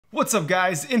What's up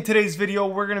guys? In today's video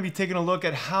we're going to be taking a look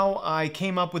at how I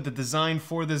came up with the design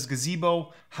for this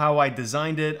gazebo, how I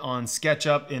designed it on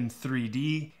SketchUp in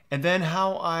 3D, and then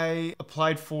how I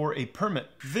applied for a permit.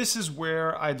 This is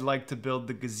where I'd like to build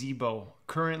the gazebo.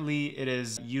 Currently it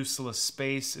is useless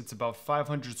space. It's about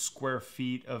 500 square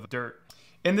feet of dirt.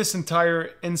 In this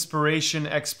entire inspiration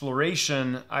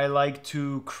exploration, I like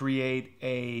to create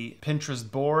a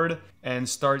Pinterest board and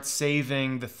start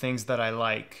saving the things that I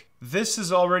like. This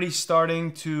is already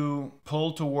starting to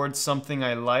pull towards something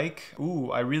I like. Ooh,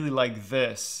 I really like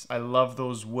this. I love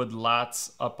those wood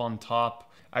lats up on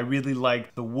top. I really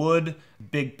like the wood,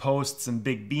 big posts and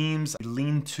big beams,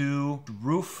 lean-to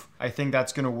roof. I think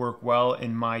that's gonna work well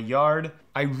in my yard.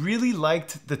 I really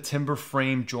liked the timber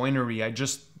frame joinery.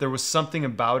 There was something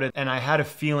about it and I had a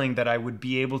feeling that I would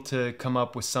be able to come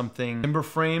up with something timber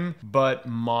frame, but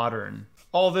modern.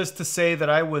 All this to say that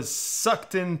I was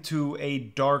sucked into a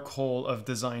dark hole of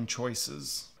design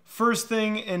choices. First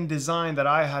thing in design that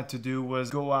I had to do was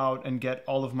go out and get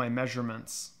all of my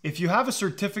measurements. If you have a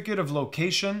certificate of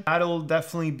location, that'll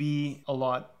definitely be a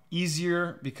lot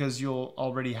easier because you'll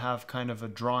already have kind of a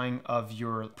drawing of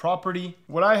your property.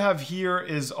 What I have here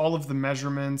is all of the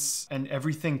measurements and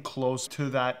everything close to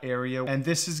that area. And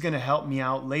this is gonna help me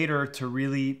out later to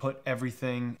really put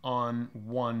everything on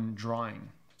one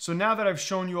drawing. So now that I've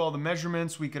shown you all the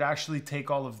measurements, we could actually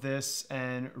take all of this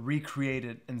and recreate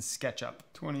it in SketchUp.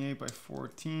 28 by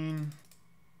 14.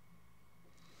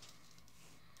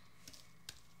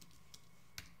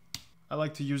 I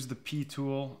like to use the P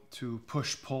tool to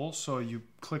push-pull. So you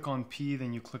click on P,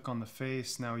 then you click on the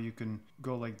face. Now you can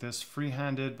go like this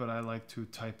free-handed, but I like to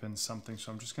type in something.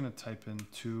 So I'm just gonna type in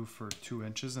 2 for 2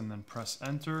 inches and then press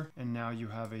enter. And now you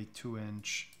have a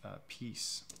 2-inch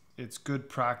piece. It's good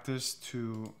practice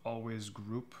to always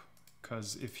group,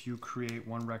 because if you create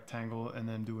one rectangle and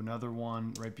then do another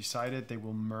one right beside it, they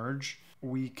will merge.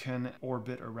 We can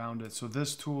orbit around it. So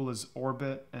this tool is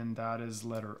orbit and that is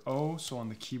letter O. So on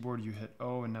the keyboard you hit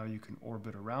O and now you can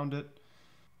orbit around it.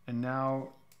 And now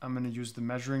I'm going to use the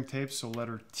measuring tape, so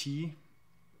letter T,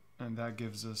 and that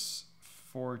gives us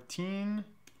 14,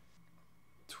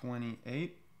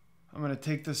 28. I'm going to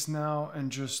take this now and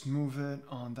just move it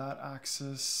on that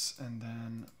axis and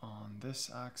then on this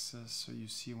axis, so you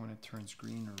see when it turns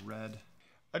green or red.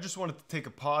 I just wanted to take a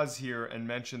pause here and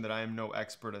mention that I am no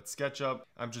expert at SketchUp.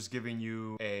 I'm just giving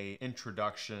you an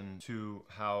introduction to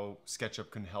how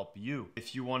SketchUp can help you.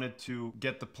 If you wanted to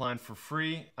get the plan for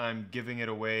free, I'm giving it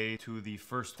away to the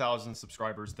first 1,000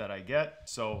 subscribers that I get.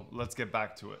 So let's get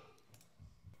back to it.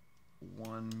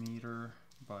 1 meter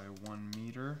by 1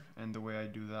 meter, and the way I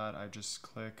do that, I just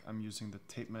click. I'm using the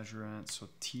tape measurement, so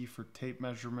T for tape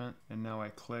measurement, and now I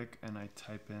click and I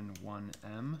type in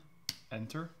 1M,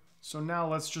 enter. So now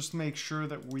let's just make sure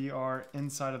that we are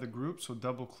inside of the group, so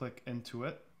double click into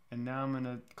it, and now I'm going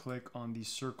to click on the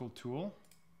circle tool,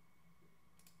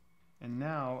 and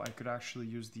now I could actually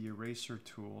use the eraser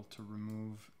tool to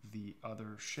remove the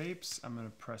other shapes. I'm going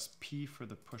to press P for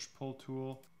the push-pull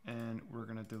tool, and we're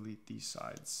going to delete these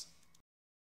sides.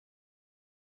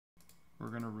 We're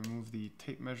going to remove the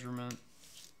tape measurement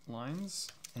lines.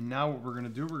 And now what we're going to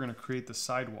do, we're going to create the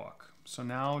sidewalk. So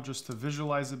now just to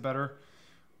visualize it better,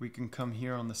 we can come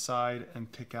here on the side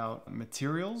and pick out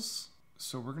materials.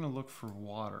 So we're going to look for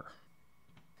water.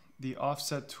 The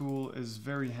offset tool is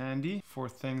very handy for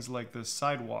things like the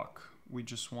sidewalk. We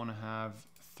just want to have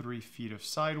 3 feet of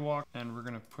sidewalk, and we're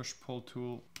going to push-pull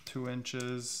tool 2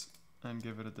 inches and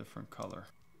give it a different color.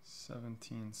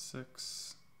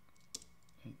 17.6,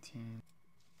 18.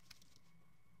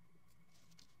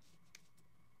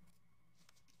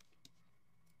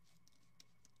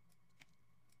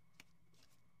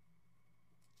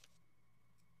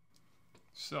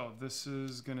 So this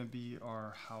is going to be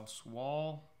our house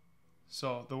wall.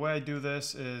 So the way I do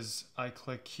this is I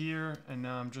click here, and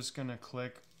now I'm just going to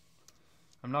click.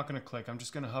 I'm not going to click. I'm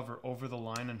just going to hover over the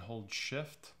line and hold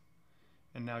shift.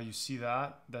 And now you see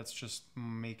that. That's just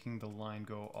making the line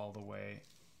go all the way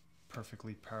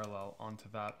perfectly parallel onto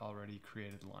that already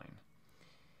created line.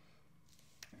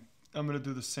 I'm going to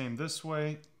do the same this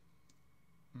way.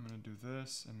 I'm going to do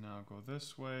this and now go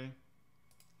this way.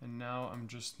 And now I'm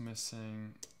just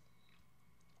missing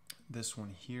this one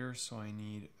here. So I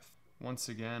need, once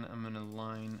again, I'm going to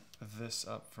line this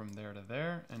up from there to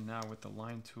there. And now with the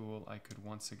line tool, I could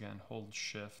once again hold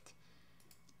shift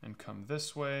and come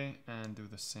this way and do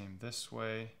the same this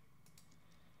way.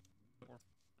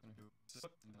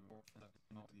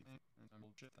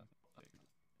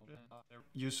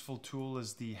 Useful tool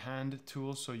is the hand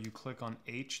tool, so you click on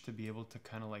H to be able to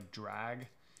kind of like drag,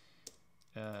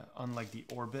 unlike the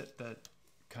orbit that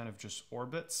kind of just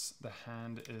orbits. The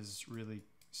hand is really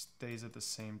stays at the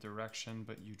same direction,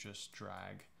 but you just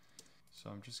drag. So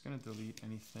I'm just gonna delete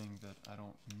anything that I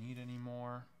don't need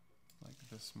anymore. Like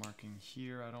this marking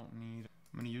here, I don't need.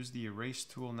 I'm gonna use the erase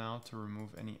tool now to remove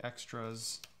any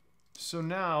extras. So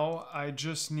now I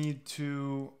just need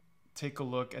to take a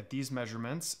look at these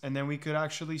measurements, and then we could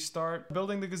actually start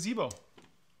building the gazebo.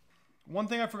 One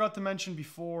thing I forgot to mention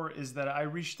before is that I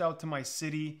reached out to my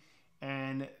city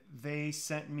and they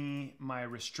sent me my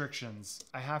restrictions.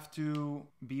 I have to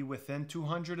be within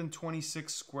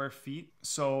 226 square feet.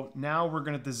 So now we're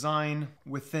gonna design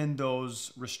within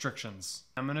those restrictions.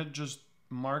 I'm gonna just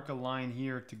mark a line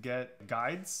here to get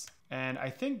guides. And I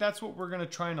think that's what we're gonna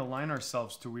try and align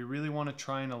ourselves to. We really wanna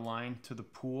try and align to the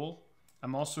pool.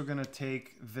 I'm also gonna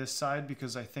take this side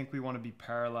because I think we wanna be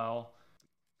parallel.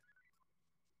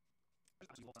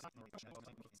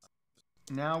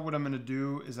 Now what I'm gonna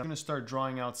do is I'm gonna start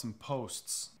drawing out some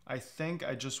posts. I think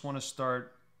I just wanna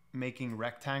start making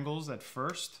rectangles at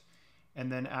first,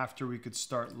 and then after we could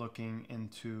start looking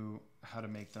into how to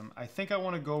make them. I think I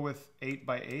wanna go with 8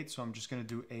 by 8, so I'm just gonna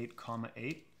do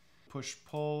 8,8. Push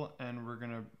pull, and we're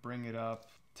gonna bring it up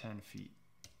 10 feet.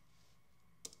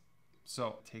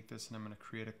 So take this and I'm gonna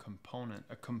create a component.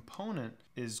 A component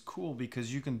is cool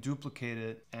because you can duplicate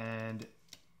it, and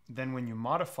then when you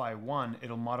modify one,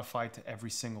 it'll modify to every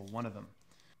single one of them.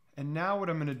 And now what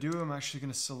I'm gonna do, I'm actually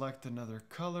gonna select another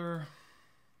color.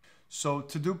 So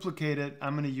to duplicate it,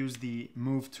 I'm gonna use the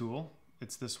move tool.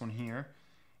 It's this one here.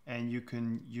 And you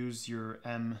can use your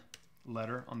M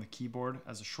letter on the keyboard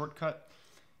as a shortcut.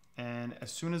 And as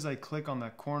soon as I click on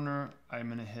that corner, I'm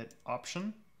gonna hit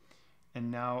Option. And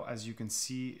now, as you can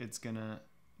see, it's gonna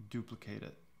duplicate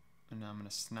it. And now I'm gonna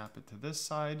snap it to this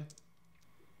side.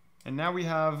 And now we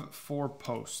have 4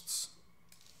 posts.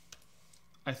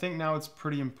 I think now it's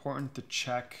pretty important to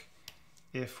check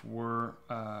if we're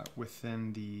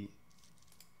within the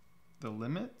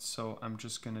limit. So I'm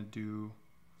just gonna do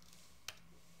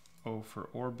O for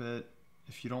orbit.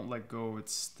 If you don't let go, it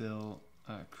still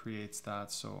creates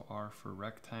that. So R for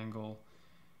rectangle.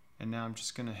 And now I'm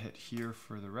just gonna hit here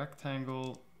for the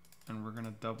rectangle, and we're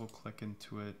gonna double click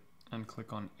into it and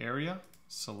click on area,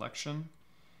 selection.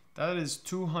 That is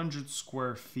 200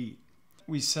 square feet.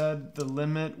 We said the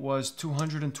limit was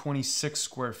 226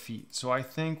 square feet. So I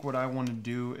think what I want to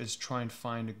do is try and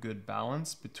find a good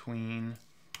balance between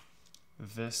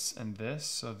this and this.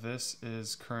 So this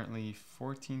is currently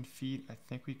 14 feet. I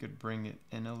think we could bring it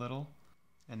in a little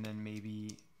and then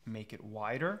maybe make it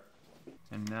wider.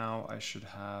 And now I should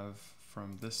have,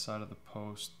 from this side of the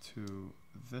post to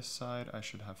this side, I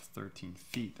should have 13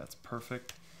 feet. That's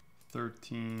perfect.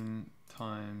 13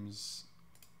 times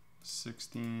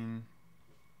 16,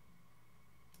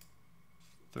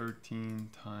 13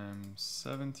 times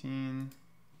 17.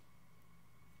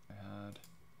 I had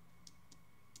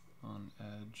on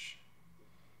edge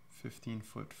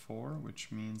 15'4",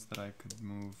 which means that I could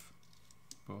move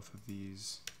both of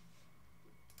these.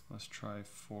 Let's try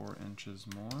 4 inches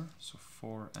more. So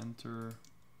 4, enter,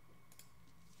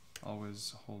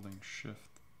 always holding shift,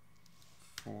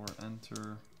 4,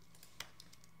 enter.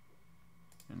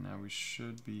 And now we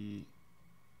should be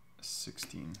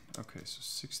 16. Okay, so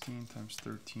 16 times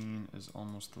 13 is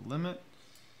almost the limit.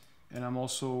 And I'm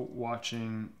also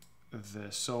watching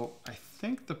this. So I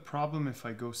think the problem, if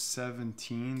I go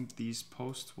 17, these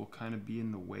posts will kind of be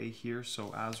in the way here.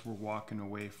 So as we're walking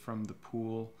away from the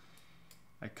pool,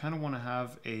 I kind of want to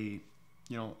have a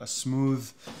smooth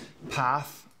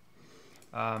path.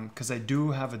 Because I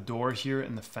do have a door here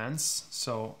in the fence,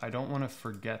 so I don't want to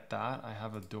forget that. I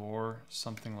have a door,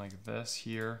 something like this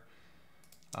here.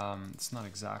 It's not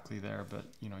exactly there, but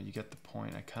you get the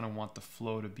point. I kind of want the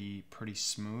flow to be pretty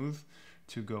smooth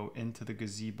to go into the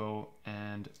gazebo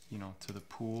and to the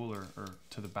pool or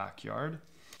to the backyard.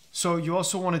 So you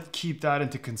also want to keep that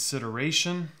into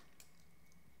consideration.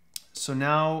 So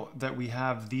now that we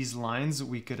have these lines,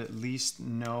 we could at least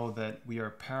know that we are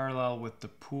parallel with the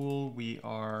pool. We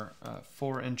are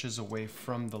 4 inches away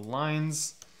from the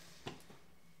lines.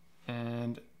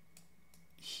 And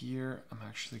here, I'm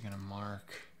actually gonna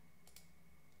mark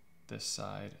this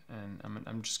side. And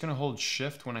I'm just gonna hold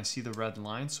shift when I see the red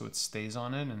line so it stays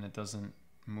on it and it doesn't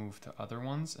move to other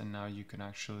ones. And now you can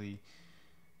actually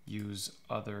use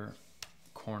other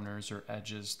corners or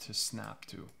edges to snap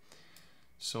to.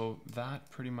 So that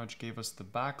pretty much gave us the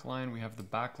back line. We have the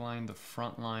back line, the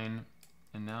front line,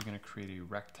 and now I'm gonna create a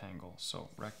rectangle. So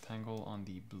rectangle on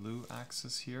the blue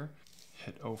axis here.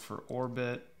 Hit O for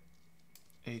orbit,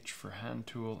 H for hand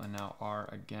tool, and now R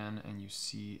again, and you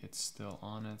see it's still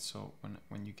on it. So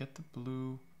when you get the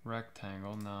blue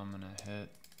rectangle, now I'm gonna hit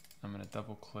I'm gonna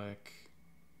double click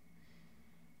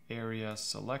area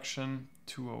selection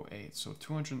 208. So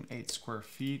 208 square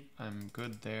feet. I'm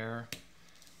good there.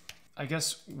 I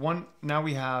guess now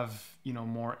we have, you know,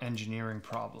 more engineering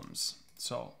problems.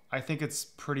 So I think it's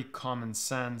pretty common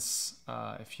sense.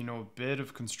 If you know a bit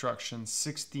of construction,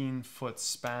 16-foot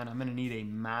span, I'm gonna need a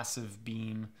massive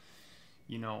beam,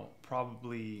 you know,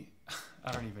 probably,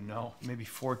 I don't even know, maybe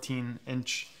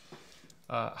 14-inch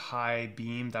high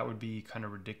beam. That would be kind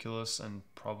of ridiculous and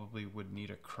probably would need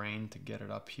a crane to get it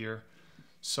up here.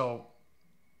 So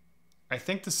I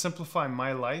think to simplify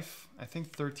my life, I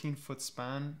think 13-foot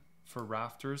span for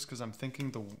rafters, because I'm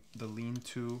thinking the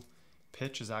lean-to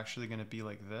pitch is actually going to be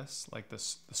like this, like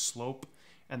this, the slope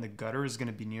and the gutter is going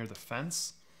to be near the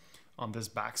fence on this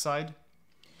backside.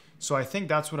 So I think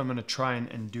that's what I'm going to try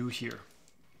and do here.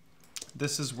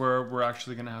 This is where we're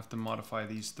actually going to have to modify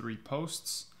these 3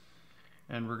 posts,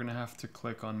 and we're going to have to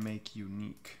click on make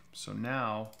unique. So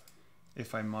now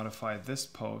if I modify this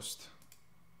post,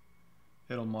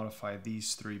 it'll modify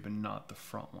these 3 but not the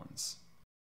front ones.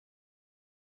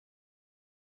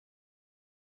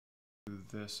 Do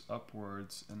this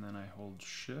upwards, and then I hold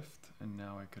shift, and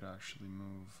now I could actually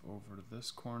move over to this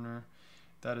corner.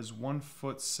 That is 1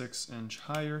 foot 6 inch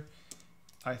higher.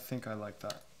 I think I like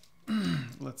that.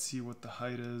 Let's see what the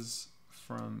height is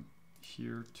from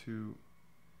here to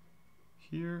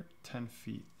here. 10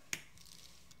 feet.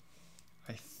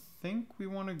 I think we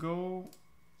want to go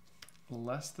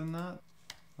less than that.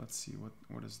 Let's see,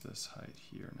 what is this height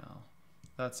here now?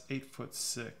 That's 8 foot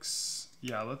 6.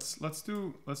 Yeah, let's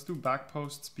do back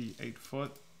posts be 8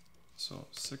 foot. So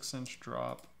 6 inch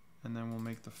drop, and then we'll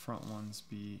make the front ones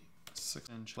be 6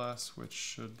 inch less, which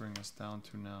should bring us down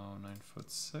to now 9 foot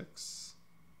 6.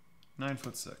 9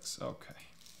 foot 6. Okay.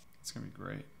 It's gonna be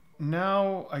great.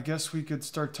 Now I guess we could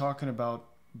start talking about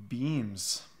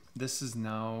beams. This is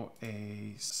now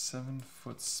a 7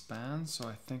 foot span, so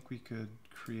I think we could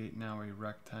create now a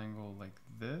rectangle like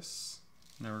this.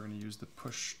 Now we're going to use the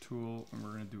push tool, and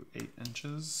we're going to do 8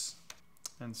 inches.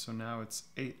 And so now it's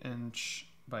 8 inch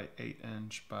by 8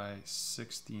 inch by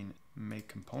 16 make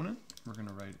component. We're going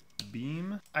to write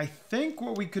beam. I think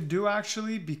what we could do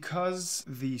actually, because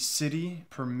the city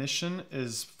permission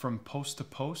is from post to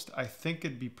post, I think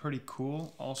it'd be pretty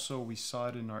cool. Also, we saw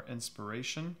it in our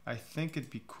inspiration. I think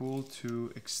it'd be cool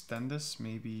to extend this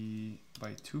maybe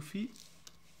by 2 feet.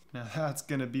 Now that's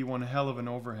going to be one hell of an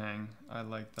overhang. I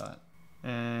like that.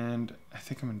 And I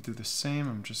think I'm going to do the same.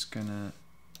 I'm just going to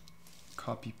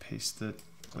copy paste it.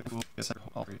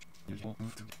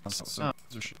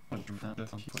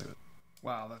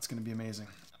 Wow, that's going to be amazing.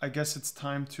 I guess it's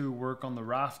time to work on the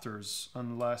rafters,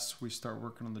 unless we start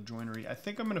working on the joinery. I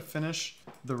think I'm going to finish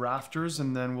the rafters,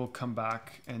 and then we'll come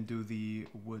back and do the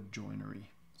wood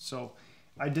joinery. So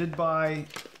I did buy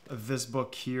this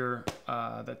book here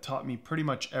that taught me pretty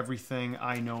much everything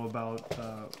I know about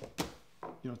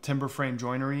timber frame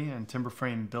joinery and timber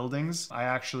frame buildings. I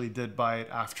actually did buy it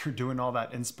after doing all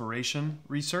that inspiration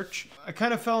research. I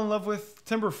kind of fell in love with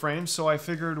timber frames, so I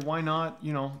figured why not,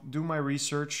 do my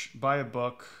research, buy a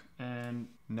book, and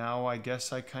now I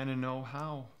guess I kind of know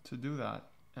how to do that.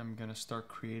 I'm gonna start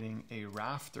creating a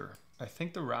rafter. I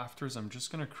think the rafters, I'm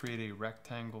just gonna create a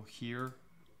rectangle here.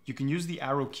 You can use the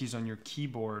arrow keys on your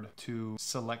keyboard to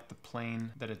select the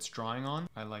plane that it's drawing on.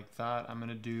 I like that. I'm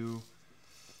gonna do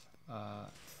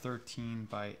 13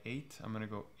 by 8. I'm gonna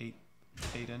go 8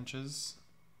 inches.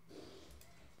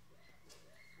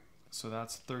 So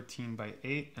that's 13 by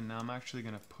 8, and now I'm actually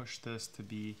gonna push this to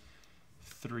be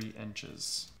 3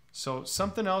 inches. So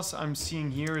something else I'm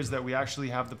seeing here is that we actually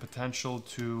have the potential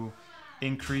to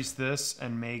increase this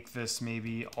and make this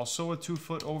maybe also a 2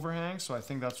 foot overhang. So I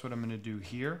think that's what I'm gonna do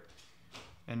here.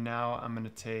 And now I'm gonna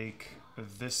take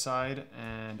this side,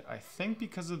 and I think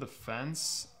because of the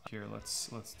fence, here, let's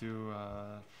do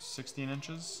 16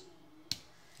 inches.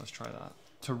 Let's try that.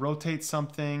 To rotate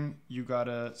something, you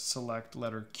gotta select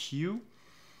letter Q.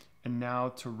 And now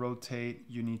to rotate,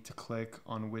 you need to click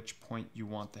on which point you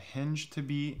want the hinge to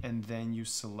be, and then you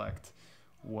select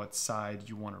what side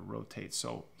you want to rotate.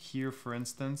 So here, for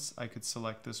instance, I could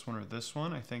select this one or this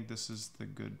one. I think this is the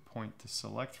good point to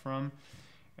select from.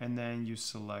 And then you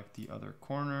select the other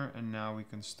corner, and now we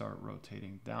can start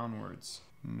rotating downwards.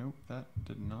 Nope, that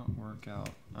did not work out.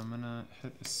 I'm gonna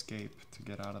hit escape to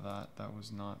get out of that. That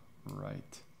was not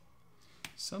right.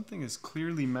 Something is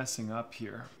clearly messing up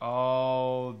here.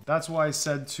 Oh, that's why I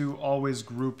said to always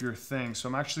group your thing. So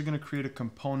I'm actually gonna create a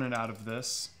component out of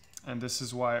this, and this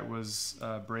is why it was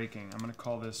breaking. I'm gonna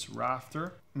call this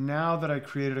rafter. Now that I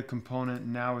created a component,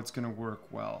 now it's gonna work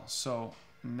well. So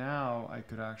now I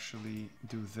could actually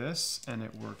do this, and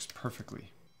it works perfectly.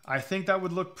 I think that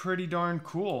would look pretty darn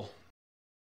cool.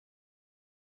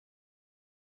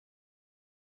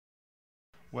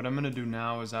 What I'm gonna do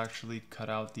now is actually cut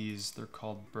out these, they're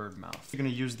called bird mouth. I'm gonna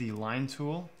use the line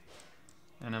tool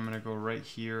and I'm gonna go right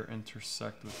here,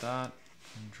 intersect with that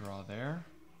and draw there.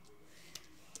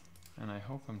 And I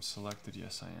hope I'm selected,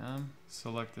 yes I am.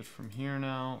 Select it from here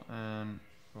now and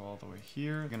go all the way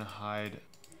here. I'm gonna hide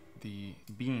the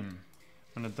beam.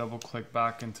 I'm gonna double click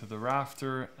back into the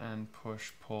rafter and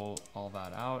push, pull all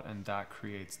that out, and that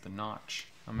creates the notch.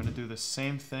 I'm gonna do the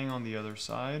same thing on the other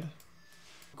side.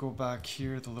 Go back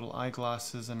here, the little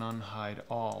eyeglasses, and unhide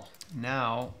all.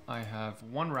 Now I have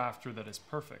one rafter that is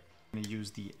perfect. I'm gonna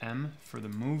use the M for the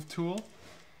move tool,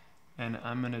 and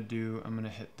I'm gonna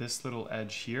hit this little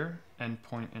edge here,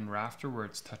 endpoint in rafter where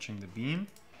it's touching the beam,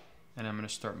 and I'm gonna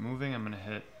start moving. I'm gonna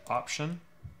hit Option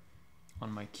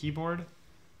on my keyboard.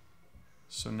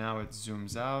 So now it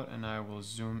zooms out and I will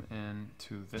zoom in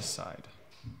to this side.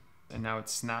 And now it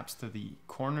snaps to the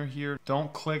corner here.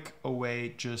 Don't click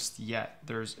away just yet.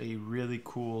 There's a really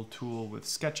cool tool with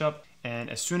SketchUp. And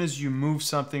as soon as you move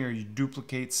something or you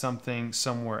duplicate something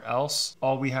somewhere else,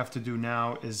 all we have to do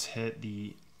now is hit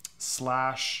the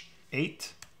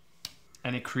 /8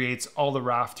 and it creates all the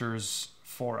rafters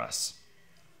for us.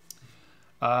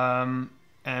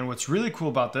 And what's really cool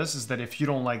about this is that if you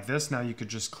don't like this, now you could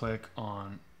just click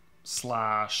on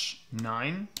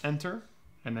 /9, enter,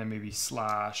 and then maybe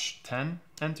 /10,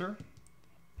 enter.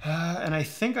 And I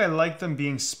think I like them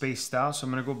being spaced out, so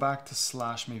I'm gonna go back to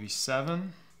maybe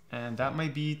 /7, and that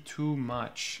might be too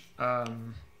much.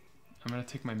 I'm gonna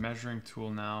take my measuring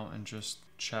tool now and just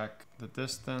check the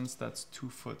distance. That's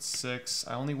 2'6".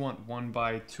 I only want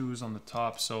 1x2s on the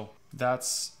top, so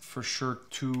that's for sure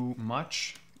too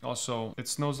much. Also, it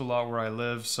snows a lot where I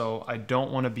live, so I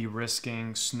don't want to be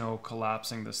risking snow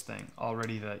collapsing this thing.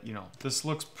 Already that, you know, this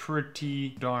looks pretty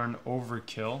darn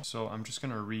overkill. So I'm just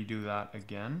going to redo that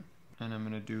again. And I'm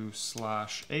going to do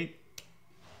 /8,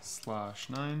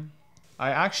 /9. I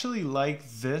actually like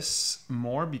this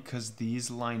more because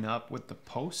these line up with the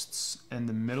posts and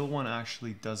the middle one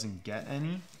actually doesn't get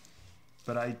any.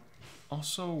 But I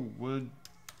also wouldn't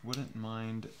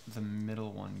mind the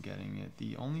middle one getting it.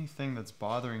 The only thing that's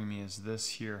bothering me is this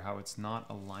here, how it's not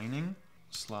aligning.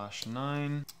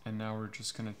 /9, and now we're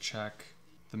just gonna check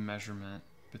the measurement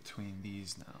between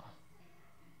these now.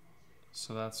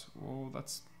 So that's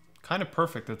kind of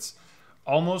perfect. It's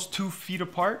almost 2 feet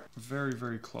apart. Very,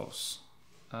 very close.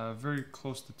 Very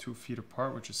close to 2 feet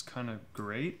apart, which is kind of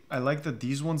great. I like that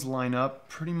these ones line up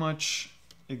pretty much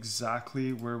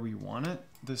exactly where we want it.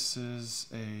 This is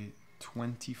a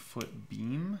 20-foot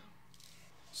beam.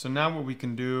 So now what we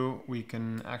can do, we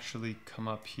can actually come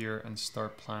up here and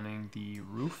start planning the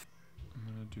roof. I'm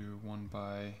gonna do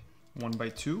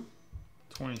 1x2,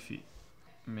 20 feet.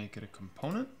 Make it a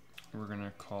component. We're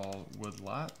gonna call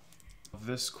woodlat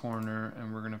this corner,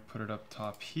 and we're gonna put it up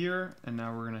top here. And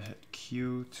now we're gonna hit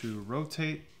Q to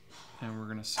rotate, and we're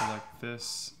gonna select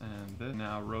this and this.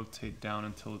 Now rotate down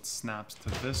until it snaps to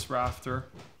this rafter.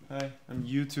 Hi, I'm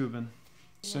YouTubing.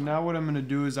 So now what I'm gonna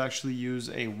do is actually use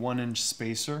a 1-inch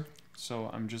spacer.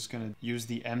 So I'm just gonna use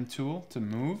the M tool to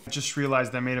move. I just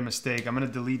realized I made a mistake. I'm gonna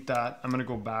delete that. I'm gonna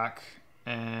go back,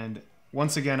 and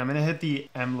once again, I'm gonna hit the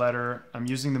M letter. I'm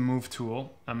using the move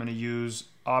tool. I'm gonna use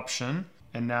Option,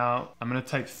 and now I'm gonna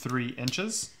type 3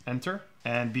 inches, enter.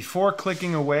 And before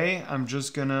clicking away, I'm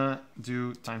just gonna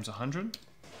do ×100.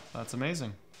 That's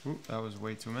amazing. Ooh, that was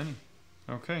way too many.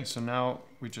 Okay, so now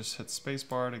we just hit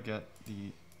spacebar to get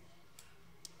the,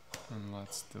 and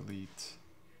let's delete.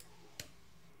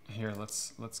 Here,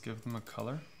 let's give them a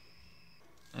color.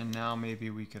 And now maybe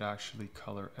we could actually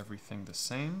color everything the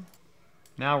same.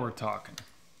 Now we're talking.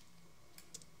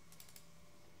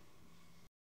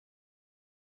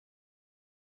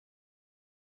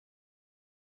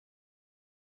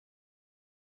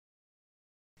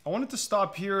 I wanted to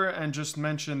stop here and just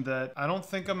mention that I don't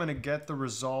think I'm gonna get the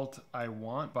result I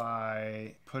want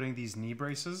by putting these knee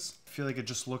braces. I feel like it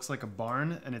just looks like a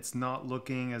barn and it's not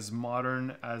looking as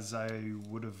modern as I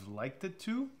would have liked it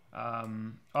to.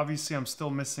 Obviously I'm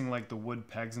still missing like the wood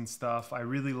pegs and stuff. I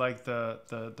really like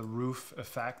the roof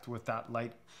effect with that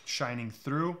light shining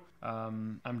through.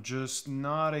 I'm just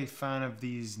not a fan of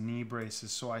these knee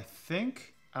braces, so I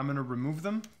think I'm gonna remove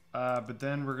them. But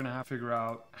then we're gonna have to figure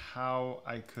out how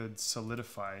I could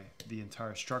solidify the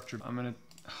entire structure. I'm gonna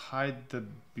hide the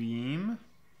beam.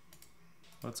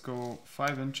 Let's go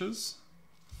 5 inches,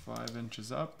 5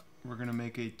 inches up. We're gonna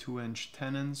make a 2-inch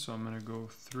tenon, so I'm gonna go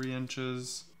 3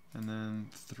 inches and then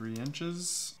 3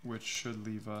 inches, which should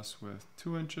leave us with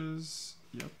 2 inches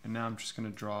Yep. And now I'm just gonna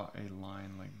draw a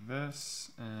line like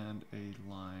this and a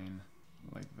line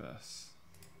like this.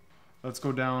 Let's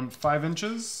go down 5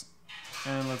 inches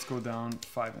and let's go down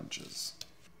 5 inches.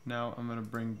 Now I'm gonna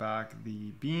bring back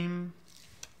the beam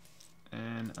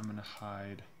and I'm gonna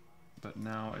hide. But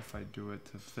now if I do it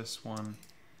to this one,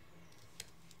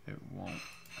 it won't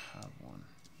have one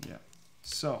yet.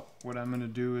 So what I'm gonna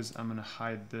do is I'm gonna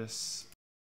hide this.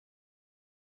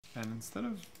 And instead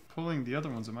of pulling the other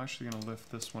ones, I'm actually gonna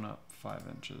lift this one up 5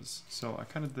 inches. So I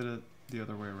kind of did it the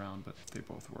other way around, but they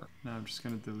both work. Now I'm just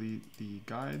gonna delete the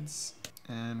guides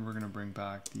and we're gonna bring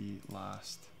back the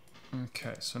last.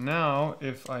 Okay, so now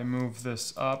if I move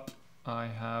this up, I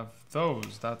have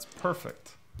those. That's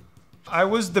perfect. I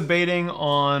was debating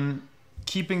on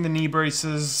keeping the knee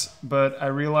braces, but I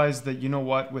realized that, you know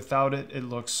what, without it, it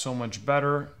looks so much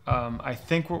better. I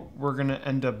think what we're gonna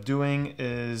end up doing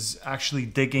is actually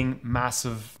digging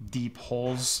massive deep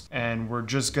holes, and we're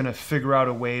just gonna figure out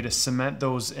a way to cement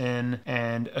those in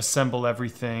and assemble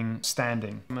everything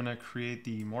standing. I'm gonna create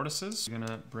the mortises. I'm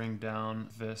gonna bring down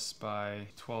this by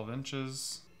 12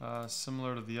 inches.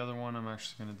 Similar to the other one, I'm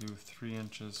actually gonna do 3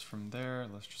 inches from there.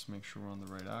 Let's just make sure we're on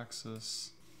the right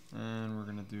axis. And we're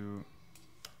gonna do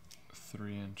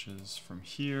 3 inches from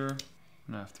here.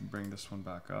 And I have to bring this one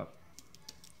back up.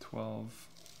 12.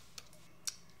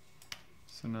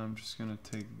 So now I'm just gonna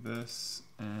take this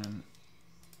and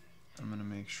I'm gonna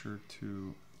make sure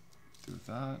to do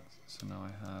that. So now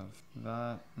I have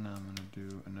that. Now I'm gonna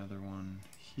do another one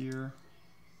here.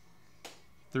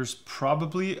 There's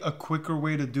probably a quicker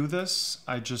way to do this.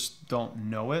 I just don't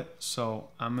know it. So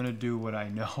I'm gonna do what I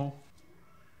know.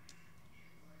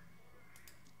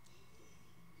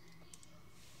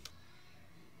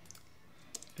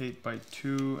 Eight by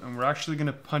 2, and we're actually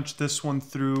gonna punch this one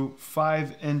through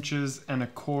 5 inches and a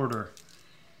quarter.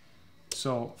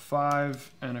 So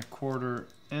 5 1/4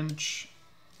 inch,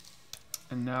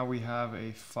 and now we have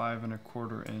a 5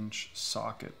 1/4 inch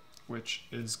socket, which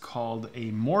is called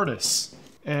a mortise.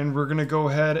 And we're gonna go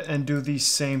ahead and do the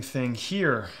same thing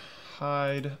here.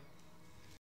 Hide.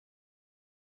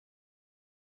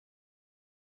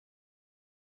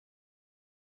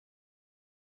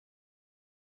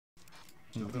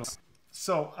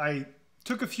 So I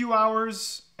took a few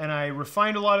hours and I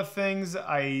refined a lot of things.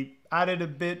 I added a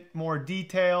bit more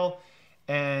detail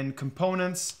and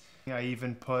components. I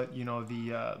even put, you know,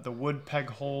 the wood peg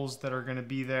holes that are going to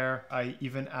be there. I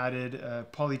even added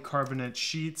polycarbonate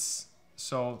sheets.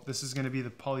 So this is going to be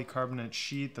the polycarbonate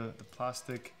sheet, the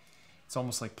plastic. It's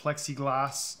almost like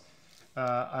plexiglass.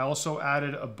 I also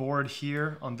added a board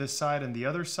here on this side and the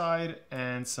other side,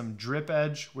 and some drip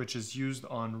edge, which is used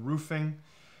on roofing.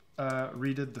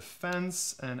 Redid the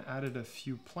fence and added a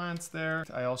few plants there.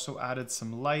 I also added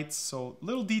some lights, so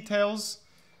little details,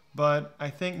 but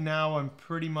I think now I'm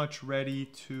pretty much ready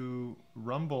to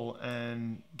rumble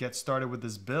and get started with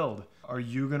this build. Are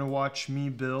you gonna watch me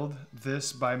build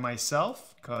this by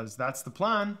myself? Because that's the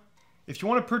plan. If you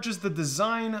want to purchase the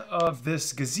design of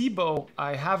this gazebo,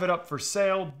 I have it up for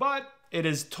sale, but it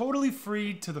is totally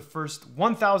free to the first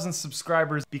 1,000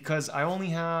 subscribers because I only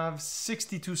have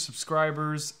 62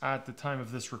 subscribers at the time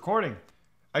of this recording.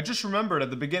 I just remembered at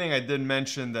the beginning I did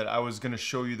mention that I was going to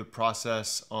show you the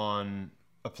process on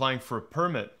applying for a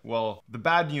permit. Well, the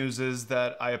bad news is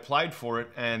that I applied for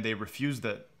it and they refused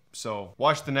it. So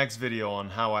watch the next video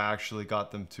on how I actually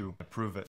got them to approve it.